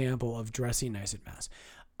of your example of dressing nice at Mass.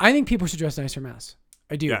 I think people should dress nice for Mass.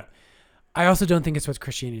 I do. Yeah. I also don't think it's what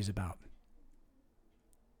Christianity is about.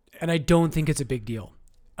 And I don't think it's a big deal.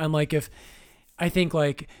 I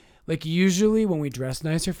think usually when we dress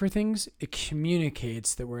nicer for things, it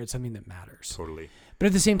communicates that it's something that matters. Totally. But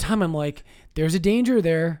at the same time, I'm like, there's a danger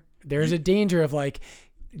there. There's a danger of like,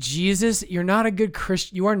 Jesus, you're not a good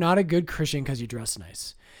Christian. You are not a good Christian because you dress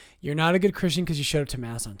nice. You're not a good Christian because you showed up to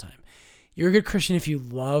Mass on time. You're a good Christian if you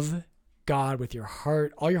love God with your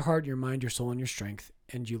heart, all your heart, your mind, your soul, and your strength,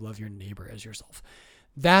 and you love your neighbor as yourself.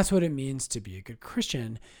 That's what it means to be a good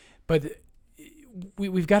Christian. But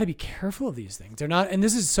we've got to be careful of these things. They're not, and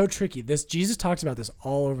this is so tricky. Jesus talks about this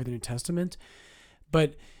all over the New Testament,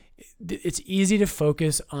 but it's easy to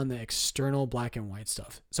focus on the external black and white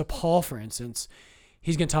stuff. So Paul, for instance,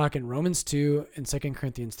 he's going to talk in Romans 2 and 2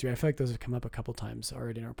 Corinthians 3. I feel like those have come up a couple times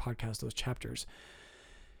already in our podcast, those chapters.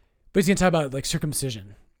 But he's going to talk about like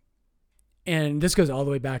circumcision. And this goes all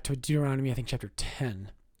the way back to Deuteronomy, I think chapter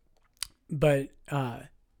 10. But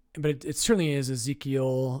it certainly is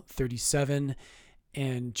Ezekiel 37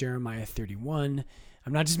 and Jeremiah 31.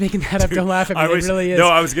 I'm not just making that up to laugh at me. It really is. No,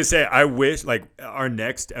 I was going to say, I wish like our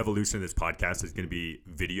next evolution of this podcast is going to be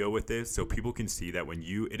video with this, so people can see that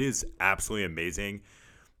it is absolutely amazing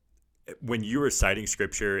when you are citing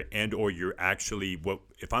scripture and or you're actually,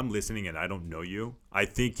 if I'm listening and I don't know you, I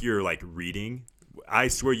think you're like reading. I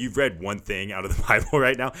swear you've read one thing out of the Bible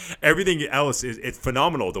right now. Everything else it's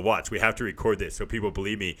phenomenal to watch. We have to record this so people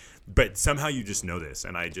believe me, but somehow you just know this,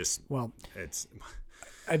 and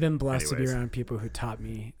I've been blessed to be around people who taught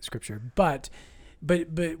me scripture, but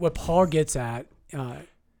what Paul gets at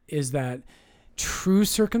is that true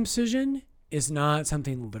circumcision is not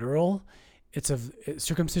something literal.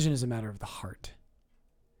 Circumcision is a matter of the heart,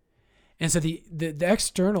 and so the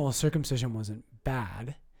external circumcision wasn't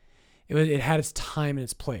bad. It had its time and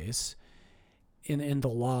its place in the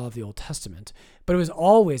law of the Old Testament, but it was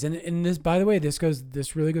always, and this, by the way,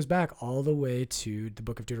 this really goes back all the way to the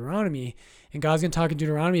book of Deuteronomy, and God's going to talk in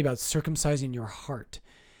Deuteronomy about circumcising your heart,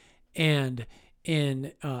 and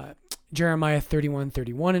in Jeremiah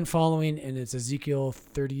 31:31 and following, and it's Ezekiel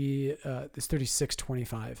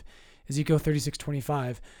 36:25. Ezekiel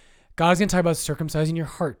 36:25. God's going to talk about circumcising your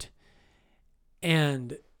heart,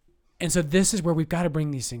 and And so this is where we've got to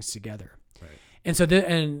bring these things together. Right. And so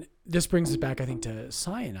this brings us back, I think, to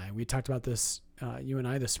Sinai. We talked about this, you and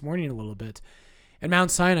I, this morning a little bit. At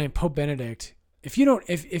Mount Sinai, Pope Benedict, if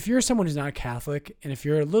you're someone who's not Catholic, and if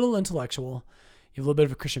you're a little intellectual, you have a little bit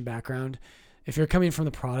of a Christian background, if you're coming from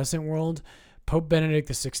the Protestant world, Pope Benedict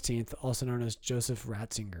XVI, also known as Joseph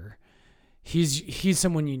Ratzinger, he's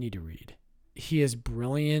someone you need to read. He is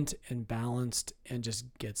brilliant and balanced and just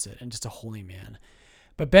gets it, and just a holy man.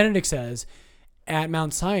 But Benedict says, at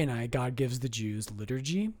Mount Sinai, God gives the Jews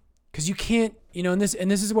liturgy, because you can't, and this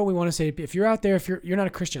is what we want to say. If you're out there, if you're not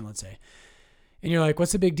a Christian, let's say, and you're like,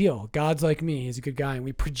 what's the big deal? God's like me. He's a good guy. And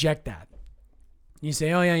we project that. And you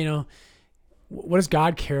say, oh yeah, what does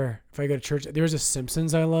God care if I go to church? There's a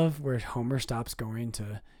Simpsons I love where Homer stops going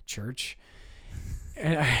to church.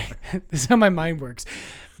 And this is how my mind works.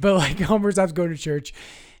 But like Homer stops going to church,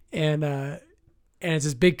 and it's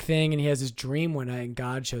this big thing, and he has this dream one night, and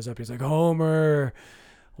God shows up. He's like, Homer,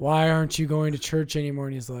 why aren't you going to church anymore?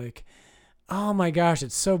 And he's like, oh my gosh,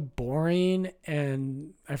 it's so boring.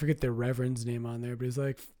 And I forget the Reverend's name on there, but he's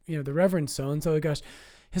like, the Reverend so-and-so, gosh,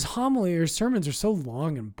 his homily or sermons are so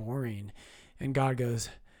long and boring. And God goes,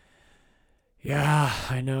 yeah,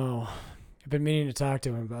 I know. I've been meaning to talk to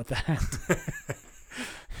him about that.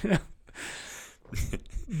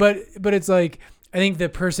 But it's like, I think the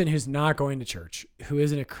person who's not going to church, who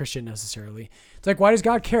isn't a Christian necessarily, it's like, why does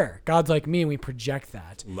God care? God's like me, and we project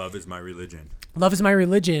that. Love is my religion. Love is my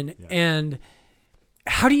religion. Yeah. And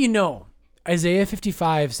how do you know? Isaiah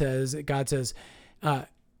 55 says, God says,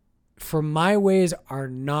 for my ways are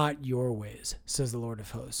not your ways, says the Lord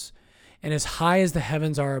of hosts. And as high as the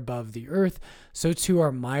heavens are above the earth, so too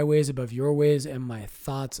are my ways above your ways and my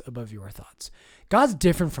thoughts above your thoughts. God's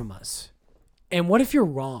different from us. And what if you're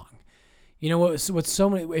wrong? What's so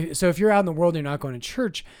many, so if you're out in the world and you're not going to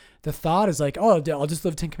church, the thought is like, oh, I'll just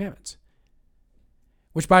live 10 commandments.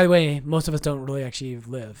 Which, by the way, most of us don't really actually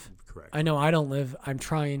live. Correct. I know I don't live. I'm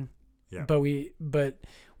trying. Yeah. But we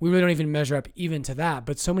really don't even measure up even to that.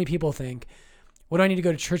 But so many people think, what do I need to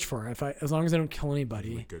go to church for? As long as I don't kill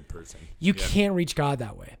anybody. I'm a good person. You can't reach God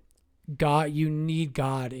that way. You need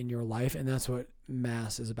God in your life, and that's what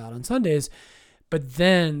Mass is about on Sundays. But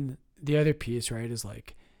then the other piece, right, is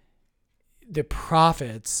like the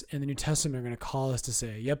prophets in the New Testament are going to call us to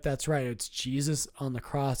say, yep, that's right. It's Jesus on the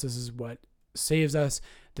cross. This is what saves us.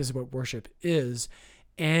 This is what worship is.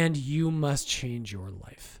 And you must change your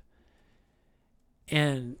life.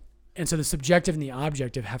 And so the subjective and the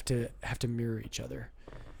objective have to mirror each other.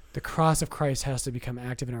 The cross of Christ has to become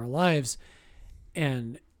active in our lives.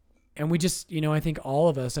 And we just, I think all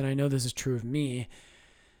of us, and I know this is true of me,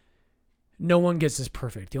 no one gets this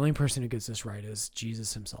perfect. The only person who gets this right is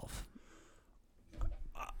Jesus himself.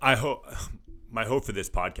 My hope for this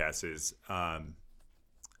podcast is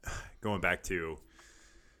going back to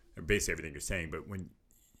basically everything you're saying, but when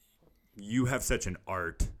you have such an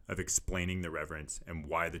art of explaining the reverence and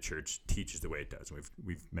why the church teaches the way it does.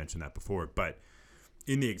 We've mentioned that before, but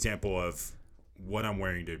in the example of what I'm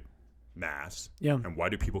wearing to Mass, and why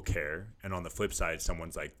do people care? And on the flip side,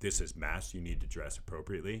 someone's like, this is Mass, you need to dress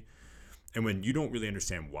appropriately. And when you don't really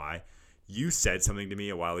understand why, you said something to me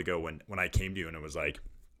a while ago when I came to you, and it was like,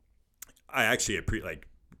 I actually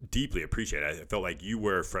deeply appreciate it. I felt like you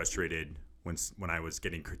were frustrated when I was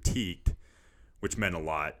getting critiqued, which meant a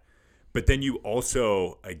lot. But then you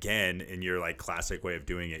also, again, in your like classic way of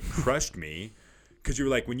doing it, crushed me, because you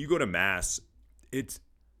were like, when you go to Mass,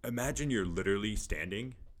 imagine you're literally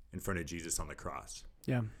standing in front of Jesus on the cross.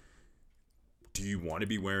 Yeah. Do you want to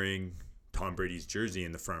be wearing Tom Brady's jersey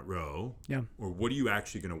in the front row? Yeah. Or what are you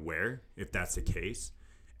actually going to wear if that's the case?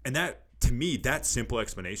 And that, to me, that simple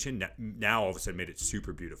explanation now all of a sudden made it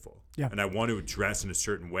super beautiful. Yeah. And I want to dress in a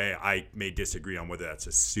certain way. I may disagree on whether that's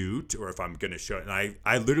a suit or if I'm going to show it. And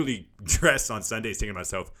I literally dress on Sundays thinking to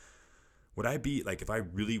myself, would I be like, if I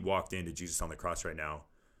really walked into Jesus on the cross right now,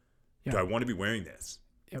 do I want to be wearing this?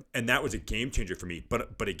 Yep. And that was a game changer for me.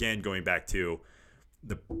 But again, going back to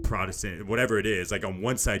the Protestant, whatever it is, like on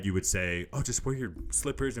one side you would say, oh, just wear your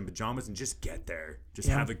slippers and pajamas and just get there. Just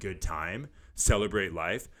have a good time, celebrate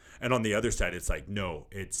life. And on the other side, it's like, no,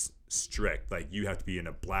 it's strict. Like you have to be in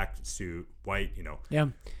a black suit, white,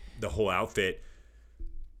 the whole outfit.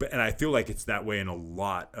 And I feel like it's that way in a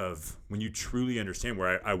lot of when you truly understand,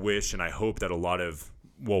 where I wish and I hope that a lot of,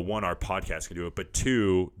 well, one, our podcast can do it, but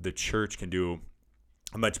two, the church can do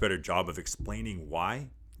a much better job of explaining why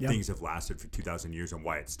things have lasted for 2,000 years and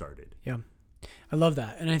why it started. Yeah. I love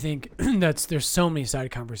that. And I think there's so many side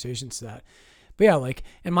conversations to that. But yeah, like,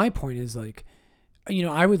 and my point is like,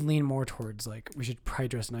 I would lean more towards like, we should probably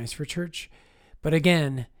dress nice for church. But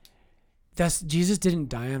again, that's Jesus didn't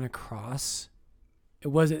die on a cross. It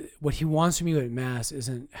wasn't what he wants from you at Mass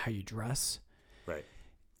isn't how you dress. Right.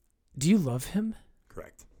 Do you love him?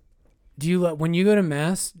 Correct. Do you when you go to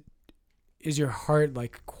Mass, is your heart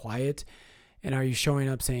like quiet, and are you showing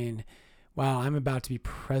up saying, wow, I'm about to be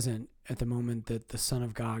present at the moment that the Son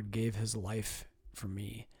of God gave his life for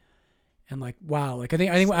me? And like, wow, like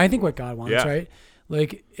I think what God wants, right?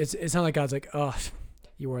 Like it's not like God's like, oh,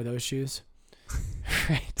 you wore those shoes.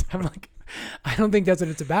 Right. I'm like, I don't think that's what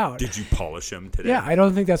it's about. Did you polish them today? Yeah, I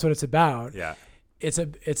don't think that's what it's about. Yeah.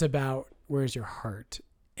 It's about where's your heart.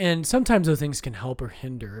 And sometimes those things can help or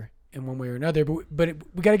hinder in one way or another, but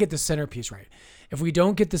we got to get the centerpiece right. If we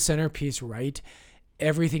don't get the centerpiece right,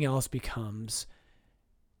 everything else becomes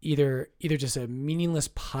either just a meaningless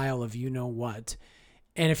pile of you know what.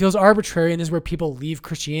 And it feels arbitrary, and this is where people leave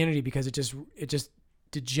Christianity because it just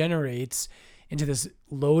degenerates into this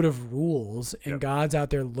load of rules, and God's out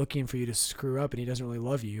there looking for you to screw up and he doesn't really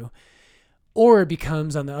love you. Or it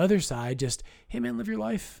becomes on the other side just, hey man, live your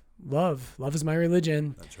life. Love is my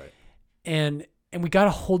religion. That's right. And we got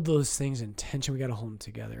to hold those things in tension. We got to hold them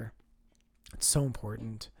together. It's so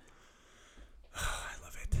important. I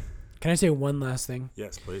love it. Can I say one last thing?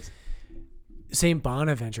 Yes, please. Saint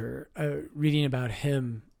Bonaventure, reading about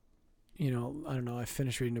him, I don't know. I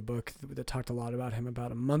finished reading a book that talked a lot about him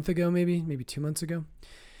about a month ago, maybe 2 months ago.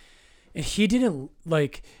 And he didn't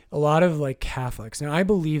like a lot of like Catholics. Now I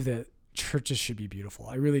believe that churches should be beautiful.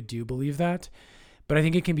 I really do believe that, but I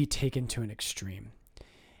think it can be taken to an extreme.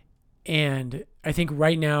 And I think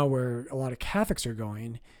right now where a lot of Catholics are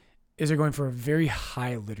going is they're going for a very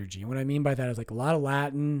high liturgy. And what I mean by that is like a lot of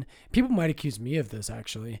Latin. People might accuse me of this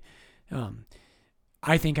actually.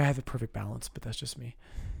 I think I have the perfect balance, but that's just me.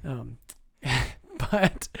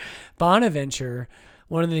 But Bonaventure,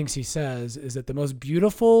 one of the things he says is that the most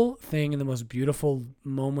beautiful thing and the most beautiful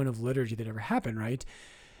moment of liturgy that ever happened, right,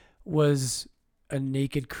 was a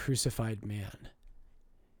naked crucified man.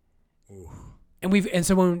 Ooh. And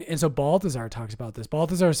so Balthazar talks about this.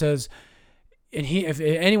 Balthazar says, and if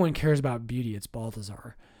anyone cares about beauty, it's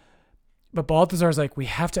Balthazar. But Balthazar is like, we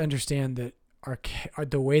have to understand that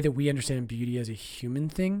the way that we understand beauty as a human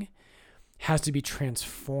thing has to be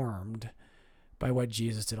transformed by what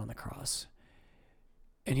Jesus did on the cross.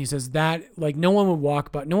 And he says that like no one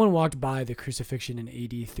walked by the crucifixion in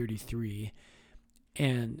AD 33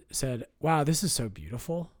 and said, wow, this is so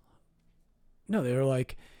beautiful. No, they were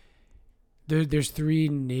like, there's 3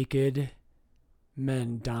 naked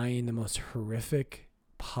men dying the most horrific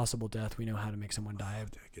possible death we know how to make someone die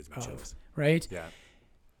of. That gives me chills. Right? Yeah.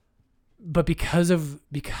 But because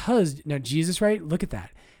now Jesus, right? Look at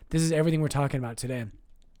that. This is everything we're talking about today.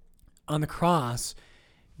 On the cross,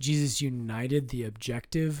 Jesus united the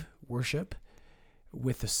objective worship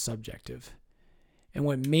with the subjective. And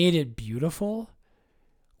what made it beautiful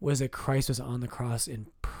was that Christ was on the cross in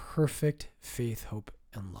perfect faith, hope,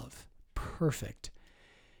 and love. Perfect.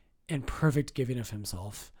 And perfect giving of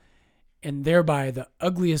himself. And thereby the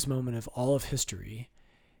ugliest moment of all of history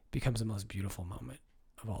becomes the most beautiful moment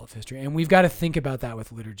of all of history. And we've got to think about that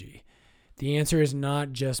with liturgy. The answer is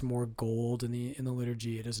not just more gold in the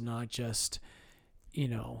liturgy. It is not just,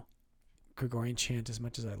 Gregorian chant, as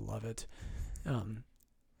much as I love it.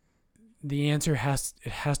 The answer has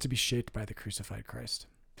to be shaped by the crucified Christ.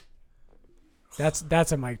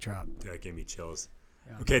 That's a mic drop. That gave me chills.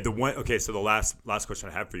 Yeah. Okay, so the last question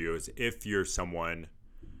I have for you is, if you're someone,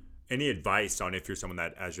 any advice on if you're someone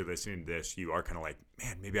that as you're listening to this, you are kind of like,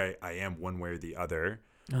 man, maybe I am one way or the other,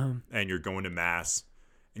 and you're going to Mass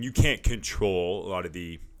and you can't control a lot of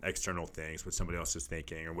the external things, what somebody else is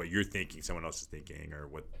thinking or what you're thinking someone else is thinking, or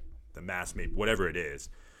what the Mass may, whatever it is.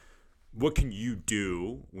 What can you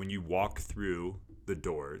do when you walk through the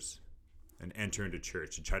doors and enter into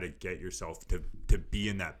church and try to get yourself to be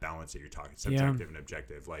in that balance that you're talking, subjective and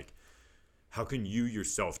objective? Like, how can you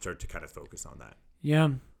yourself start to kind of focus on that? Yeah,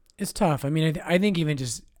 it's tough. I mean, I think even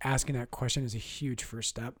just asking that question is a huge first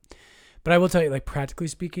step. But I will tell you, like, practically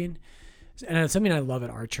speaking, and it's something I love at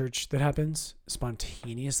our church that happens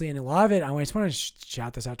spontaneously. And a lot of it, I just want to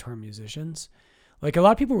shout this out to our musicians. Like, a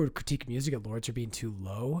lot of people would critique music at Lord's for being too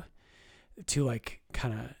low, too like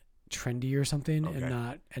kind of trendy or something,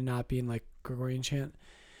 okay, and not being like Gregorian chant.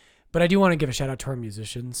 But I do want to give a shout out to our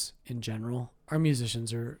musicians in general. Our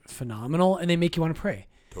musicians are phenomenal, and they make you want to pray.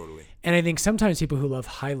 Totally. And I think sometimes people who love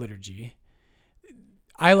high liturgy,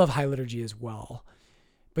 I love high liturgy as well,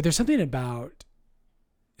 but there's something about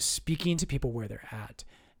speaking to people where they're at.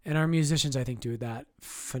 And our musicians, I think, do that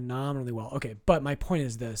phenomenally well. Okay, but my point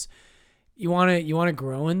is this. You want to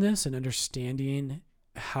grow in this and understanding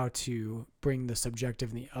how to bring the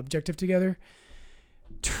subjective and the objective together.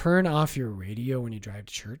 turn off your radio when you drive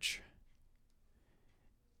to church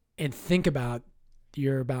and think about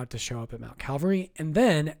you're about to show up at Mount Calvary. And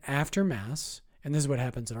then after Mass, and this is what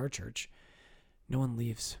happens at our church, no one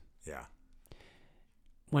leaves. Yeah.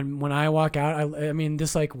 When I walk out, I mean,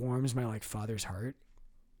 this like warms my like father's heart.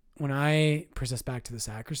 When I process back to the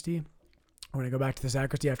sacristy, when I go back to the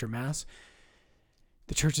sacristy after Mass,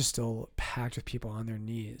 the church is still packed with people on their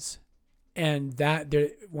knees. And that,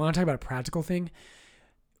 when I talk about a practical thing,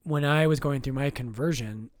 when I was going through my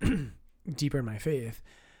conversion, deeper in my faith,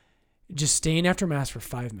 just staying after Mass for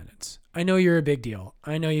 5 minutes. I know you're a big deal.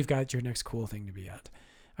 I know you've got your next cool thing to be at.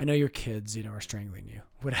 I know your kids, are strangling you,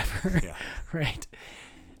 whatever. Yeah. Right.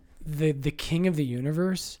 The King of the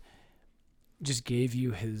universe just gave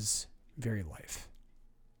you his very life.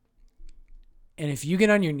 And if you get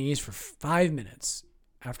on your knees for 5 minutes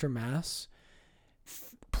after Mass,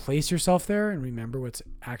 place yourself there and remember what's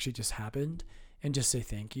actually just happened and just say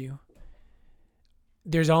thank you.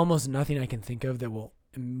 There's almost nothing I can think of that will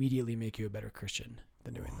immediately make you a better Christian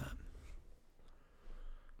than doing that.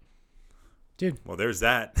 Dude. Well, there's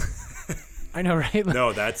that. I know, right?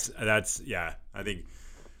 No, that's yeah. I think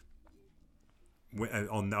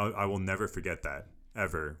I will never forget that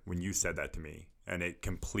ever when you said that to me, and it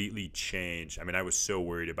completely changed. I mean, I was so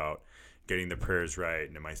worried about getting the prayers right,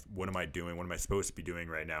 and what am I doing? What am I supposed to be doing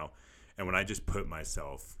right now? And when I just put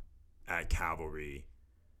myself at Calvary,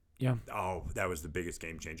 yeah. Oh, that was the biggest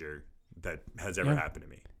game changer that has ever happened to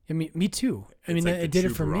me. Yeah, me too. I mean, like it did it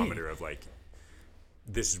for me. Barometer of like,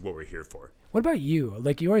 this is what we're here for. What about you?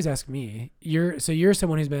 Like, you always ask me. You're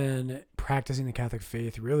someone who's been practicing the Catholic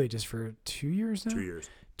faith really just for 2 years now. 2 years.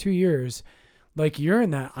 2 years. Like, you're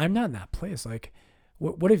in that. I'm not in that place. Like,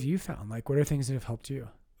 what have you found? Like, what are things that have helped you?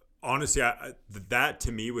 Honestly, that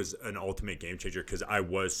to me was an ultimate game changer because I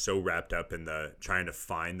was so wrapped up in trying to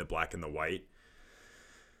find the black and the white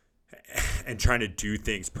and trying to do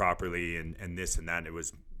things properly and this and that. And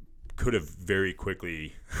it could have very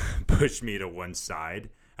quickly pushed me to one side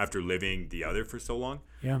after living the other for so long.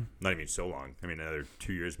 Yeah. Not even so long. I mean, another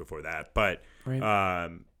 2 years before that. But, right.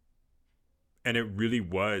 And it really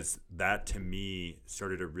was that to me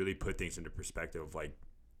started to really put things into perspective of like,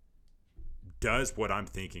 does what I'm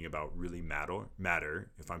thinking about really matter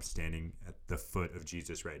if I'm standing at the foot of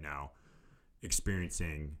Jesus right now,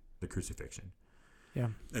 experiencing the crucifixion? Yeah.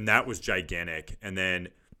 And that was gigantic. And then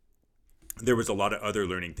there was a lot of other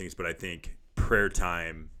learning things, but I think prayer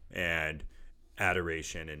time and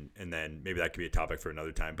adoration, and then maybe that could be a topic for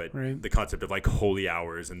another time, but right. The concept of like holy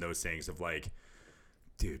hours and those things of like,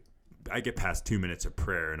 dude, I get past 2 minutes of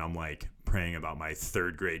prayer and I'm like praying about my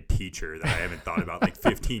third grade teacher that I haven't thought about like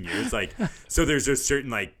 15 years. Like, so there's just certain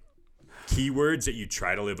like keywords that you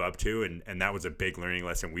try to live up to. And that was a big learning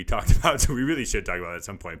lesson we talked about. So we really should talk about it at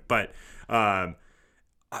some point. But,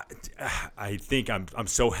 I think I'm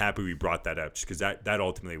so happy we brought that up just because that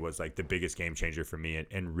ultimately was like the biggest game changer for me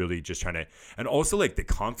and really just trying to, and also like the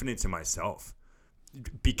confidence in myself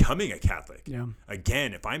becoming a Catholic. Yeah.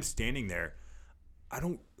 Again, if I'm standing there,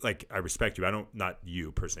 I respect you. Not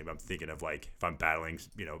you personally, but I'm thinking of like, if I'm battling,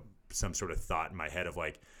 some sort of thought in my head of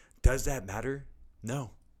like, does that matter?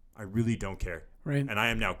 No, I really don't care. Right. And I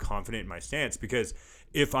am now confident in my stance because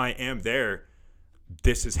if I am there,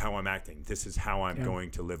 this is how I'm acting. This is how I'm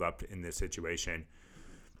going to live up in this situation.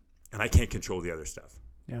 And I can't control the other stuff.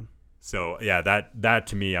 Yeah. So yeah, that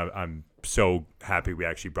to me, I'm so happy we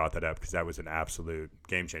actually brought that up because that was an absolute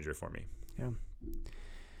game changer for me. Yeah.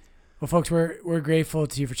 Well, folks, we're grateful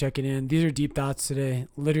to you for checking in. These are deep thoughts today.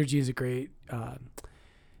 Liturgy is a great,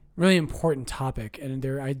 really important topic, and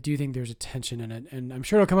I do think there's a tension in it, and I'm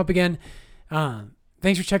sure it'll come up again.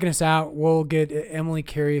 Thanks for checking us out. We'll get Emily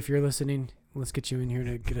Carey, if you're listening. Let's get you in here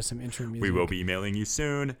to get us some intro music. We will be emailing you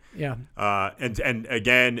soon. Yeah. And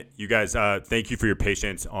again, you guys, thank you for your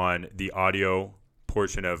patience on the audio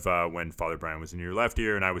portion of when Father Brian was in your left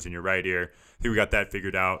ear and I was in your right ear. I think we got that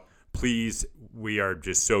figured out. Please, we are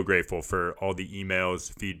just so grateful for all the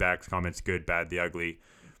emails, feedbacks, comments, good, bad, the ugly.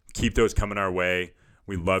 Keep those coming our way.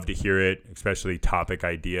 We love to hear it, especially topic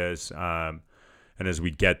ideas. And as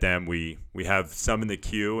we get them, we have some in the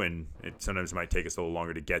queue, and it sometimes might take us a little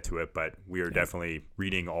longer to get to it, but we are definitely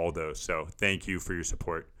reading all those. So thank you for your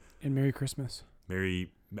support. And Merry Christmas.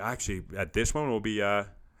 Actually, at this one, will be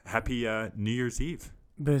Happy New Year's Eve.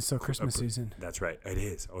 But it's still Christmas season. That's right. It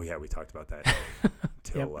is. Oh, yeah, we talked about that.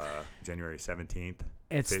 Till January 17th.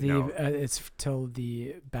 It's till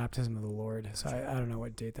the baptism of the Lord. So I don't know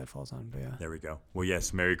what date that falls on, but yeah. There we go. Well,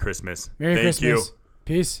 yes, Merry Christmas. Merry Christmas. Thank you.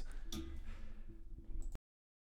 Peace.